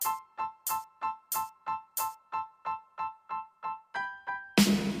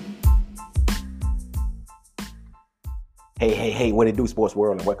Hey, what it do, sports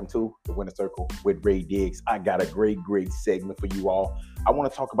world, and welcome to the Winner Circle with Ray Diggs. I got a great segment for you all. I want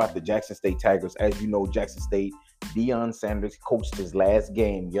to talk about the Jackson State Tigers. As you know, Jackson State, Deion Sanders coached his last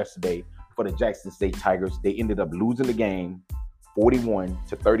game yesterday for the Jackson State Tigers. They ended up losing the game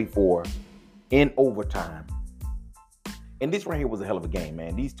 41-34 in overtime. And this right here was a hell of a game,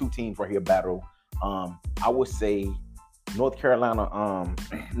 man. These two teams right here battle. I would say North Carolina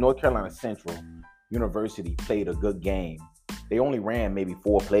Central University played a good game. They only ran maybe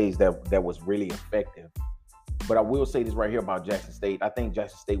 4 plays that was really effective. But I will say this right here about Jackson State. I think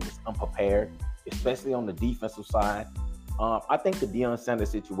Jackson State was unprepared, especially on the defensive side. I think the Deion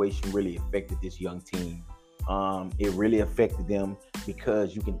Sanders situation really affected this young team. It really affected them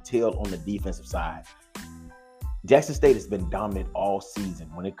because you can tell on the defensive side. Jackson State has been dominant all season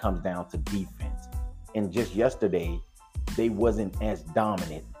when it comes down to defense. And just yesterday, they wasn't as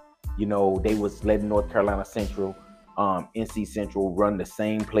dominant. You know, they was letting North Carolina Central, NC Central run the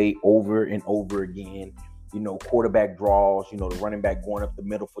same play over and over again. You know, quarterback draws, the running back going up the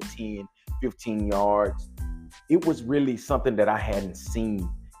middle for 10, 15 yards. It was really something that I hadn't seen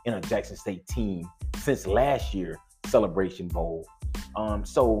in a Jackson State team since last year, Celebration Bowl.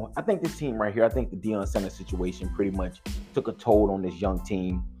 So I think this team right here, I think the Deion Sanders situation pretty much took a toll on this young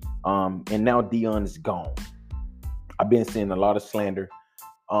team. And now Deion is gone. I've been seeing a lot of slander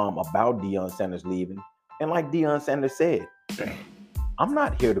about Deion Sanders leaving. And like Deion Sanders said, I'm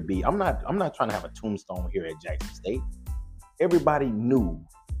not trying to have a tombstone here at Jackson State. Everybody knew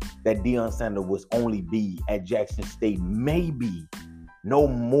that Deion Sanders was only be at Jackson State maybe no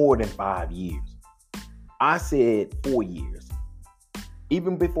more than 5 years. I said 4 years.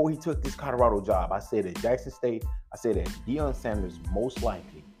 Even before he took this Colorado job, I said at Jackson State, I said that Deion Sanders most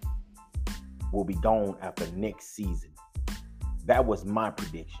likely will be gone after next season. That was my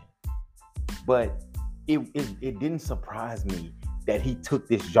prediction. But it didn't surprise me that he took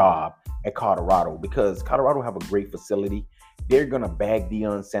this job at Colorado because Colorado have a great facility. They're going to bag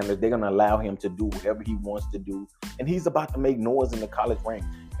Deion Sanders. They're going to allow him to do whatever he wants to do. And he's about to make noise in the college rank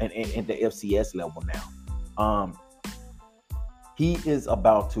and the FCS level now. He is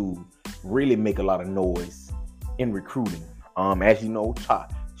about to really make a lot of noise in recruiting. As you know,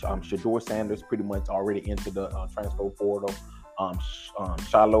 Shedeur Sanders pretty much already entered the transfer portal.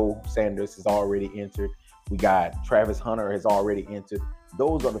 Shiloh Sanders has already entered. We got Travis Hunter has already entered.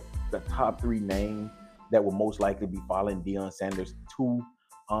 Those are the top 3 names that will most likely be following Deion Sanders to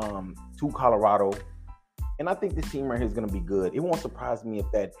Colorado. And I think this team right here is going to be good. It won't surprise me if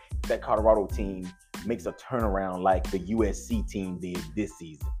that Colorado team makes a turnaround like the USC team did this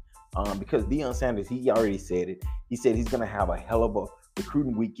season. Because Deion Sanders, he already said it. He said he's going to have a hell of a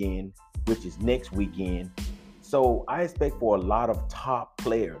recruiting weekend, which is next weekend. So I expect for a lot of top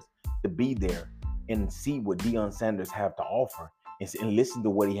players to be there and see what Deion Sanders have to offer and listen to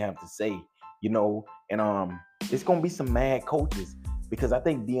what he have to say, and it's going to be some mad coaches because I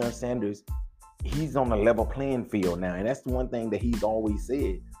think Deion Sanders, he's on a level playing field now. And that's the one thing that he's always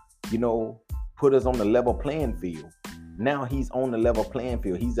said, put us on the level playing field. Now he's on the level playing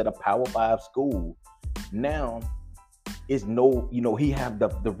field. He's at a Power 5 school. Now it's he have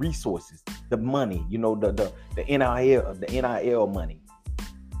the resources, the money, the NIL money.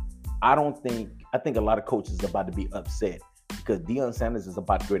 I think a lot of coaches are about to be upset because Deion Sanders is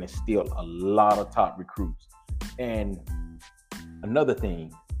about to steal a lot of top recruits. And another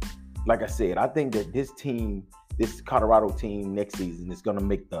thing, like I said, I think that this Colorado team next season is going to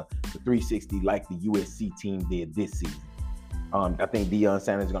make the 360 like the USC team did this season. I think Deion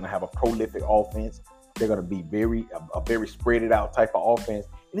Sanders is going to have a prolific offense. They're going to be a very spread it out type of offense.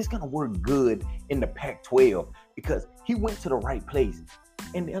 And it's going to work good in the Pac-12 because he went to the right place.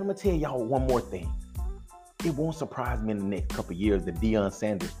 And I'm going to tell y'all one more thing. It won't surprise me in the next couple of years that Deion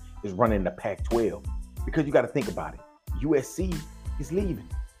Sanders is running the Pac-12 because you got to think about it. USC is leaving.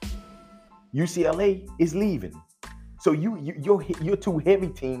 UCLA is leaving. So your 2 heavy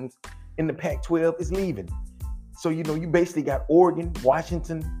teams in the Pac-12 is leaving. So, you basically got Oregon,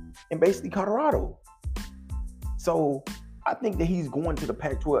 Washington, and basically Colorado. So I think that he's going to the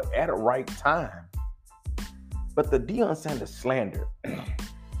Pac-12 at a right time. But the Deion Sanders slander,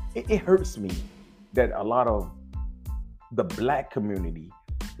 it hurts me that a lot of the black community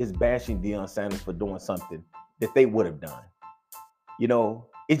is bashing Deion Sanders for doing something that they would have done.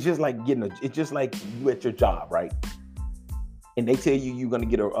 It's just like it's just like you at your job, right? And they tell you you're going to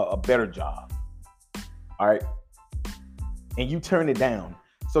get a better job. All right. And you turn it down.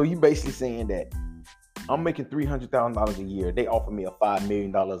 So you basically saying that I'm making $300,000 a year. They offer me a $5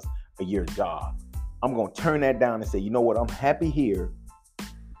 million a year job. I'm going to turn that down and say, you know what? I'm happy here.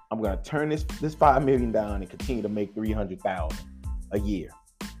 I'm gonna turn this $5 million down and continue to make $300,000 a year.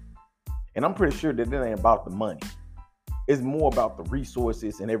 And I'm pretty sure that it ain't about the money. It's more about the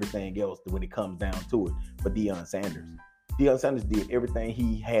resources and everything else when it comes down to it. But Deion Sanders did everything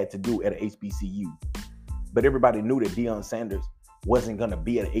he had to do at an HBCU. But everybody knew that Deion Sanders wasn't going to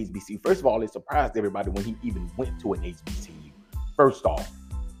be at an HBCU. First of all, it surprised everybody when he even went to an HBCU. First off,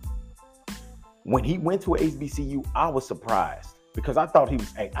 when he went to an HBCU, I was surprised because I thought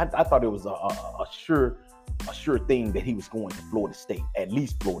I thought it was a sure thing that he was going to Florida State, at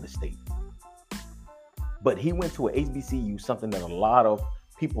least Florida State. But he went to an HBCU, something that a lot of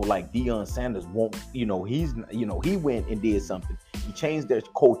people like Deion Sanders won't. He went and did something. He changed their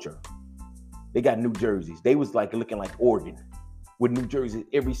culture. They got new jerseys. They was like looking like Oregon with new jerseys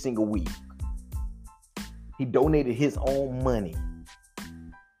every single week. He donated his own money.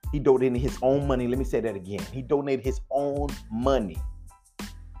 Let me say that again. He donated his own money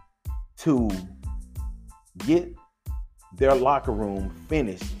to get their locker room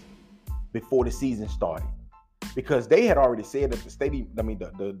finished before the season started, because they had already said that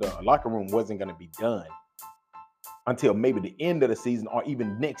the locker room wasn't going to be done until maybe the end of the season or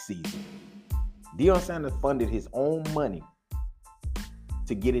even next season. Deion Sanders funded his own money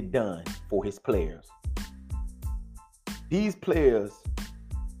to get it done for his players. These players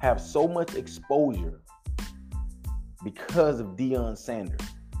have so much exposure because of Deion Sanders.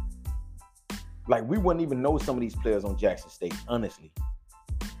 Like, we wouldn't even know some of these players on Jackson State, honestly.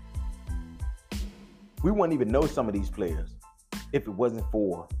 We wouldn't even know some of these players if it wasn't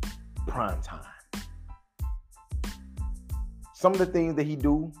for prime time. Some of the things that he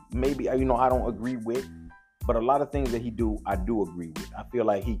do, maybe, I don't agree with, but a lot of things that he do, I do agree with. I feel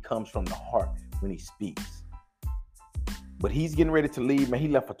like he comes from the heart when he speaks. But he's getting ready to leave, man. He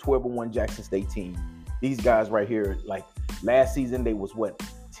left a 12-1 Jackson State team. These guys right here, like last season, they was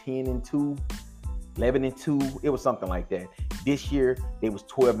 10-2, 11-2. It was something like that. This year, they was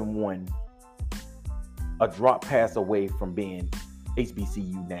 12-1. A drop pass away from being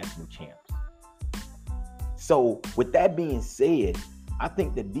HBCU national champs. So with that being said, I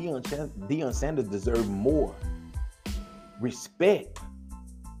think that Deion Sanders deserves more respect,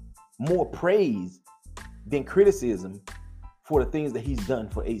 more praise than criticism for the things that he's done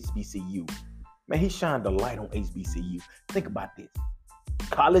for HBCU. Man, he shined a light on HBCU. Think about this.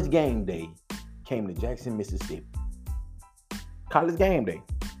 College Game Day came to Jackson, Mississippi. College Game Day.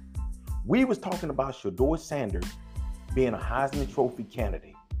 We was talking about Shedeur Sanders being a Heisman Trophy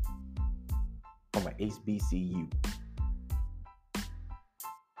candidate from an HBCU.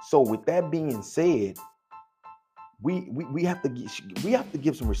 So with that being said, we have to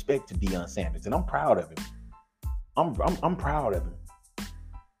give some respect to Deion Sanders, and I'm proud of him. I'm proud of him.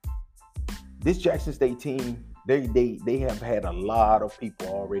 This Jackson State team, they have had a lot of people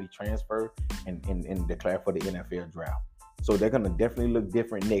already transfer and declare for the NFL draft. So they're going to definitely look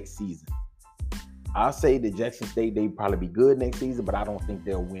different next season. I'll say that Jackson State, they probably be good next season, but I don't think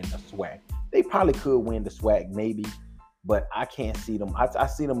they'll win the SWAC. They probably could win the SWAC maybe, but I can't see them. I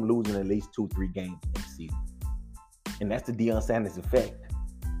see them losing at least 2-3 games next season. And that's the Deion Sanders effect.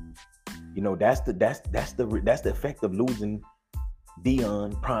 That's the effect of losing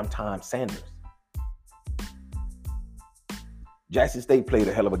Deion Primetime Sanders. Jackson State played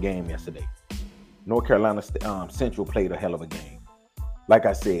a hell of a game yesterday. North Carolina Central played a hell of a game. Like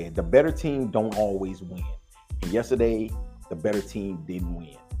I said, the better team don't always win. And yesterday, the better team didn't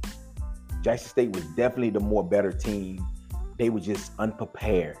win. Jackson State was definitely the more better team. They were just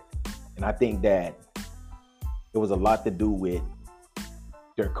unprepared. And I think that it was a lot to do with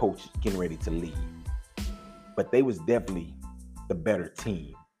their coach getting ready to leave. But they was definitely the better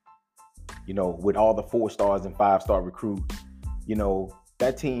team. With all the 4-stars and 5-star recruits,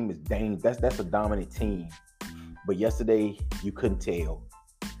 that team is dangerous. That's a dominant team. But yesterday, you couldn't tell.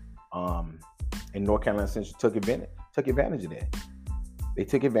 And North Carolina Central took advantage of that. They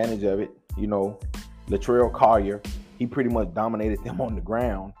took advantage of it. Latrell Collier, he pretty much dominated them on the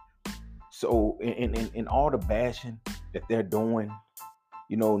ground. So in all the bashing that they're doing,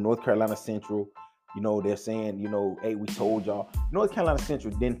 North Carolina Central, they're saying, hey, we told y'all. North Carolina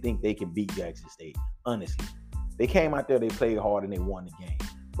Central didn't think they could beat Jackson State, honestly. They came out there, they played hard, and they won the game.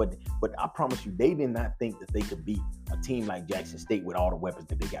 But I promise you, they did not think that they could beat a team like Jackson State with all the weapons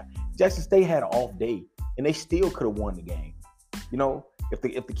that they got. Jackson State had an off day, and they still could have won the game. If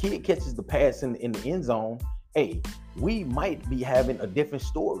the kid catches the pass in the end zone, hey, we might be having a different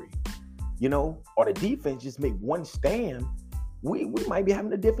story. Or the defense just make one stand, we might be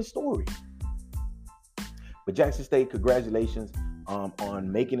having a different story. But Jackson State, congratulations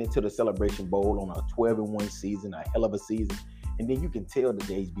on making it to the Celebration Bowl on a 12-1 season, a hell of a season. And then you can tell that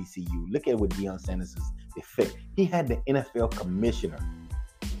the HBCU, look at what Deion Sanders' effect. He had the NFL commissioner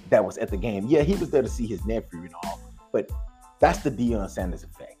that was at the game. Yeah, he was there to see his nephew and all, but that's the Deion Sanders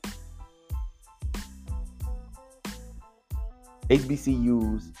effect.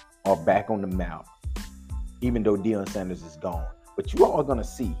 HBCUs are back on the map, even though Deion Sanders is gone. But you all are going to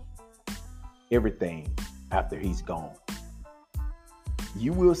see everything after he's gone.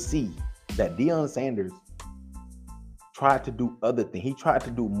 You will see that Deion Sanders tried to do other things. He tried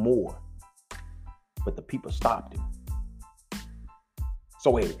to do more, but the people stopped him.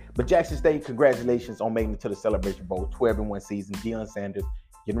 So, hey, but Jackson State, congratulations on making it to the Celebration Bowl, 12-1 season. Deion Sanders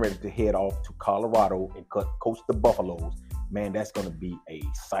getting ready to head off to Colorado and coach the Buffaloes. Man, that's going to be a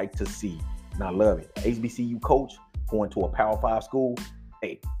sight to see. And I love it. HBCU coach going to a Power 5 school.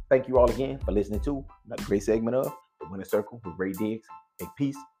 Hey, thank you all again for listening to another great segment of The Winner Circle with Ray Diggs. Hey,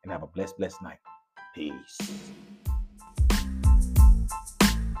 peace and have a blessed night. Peace.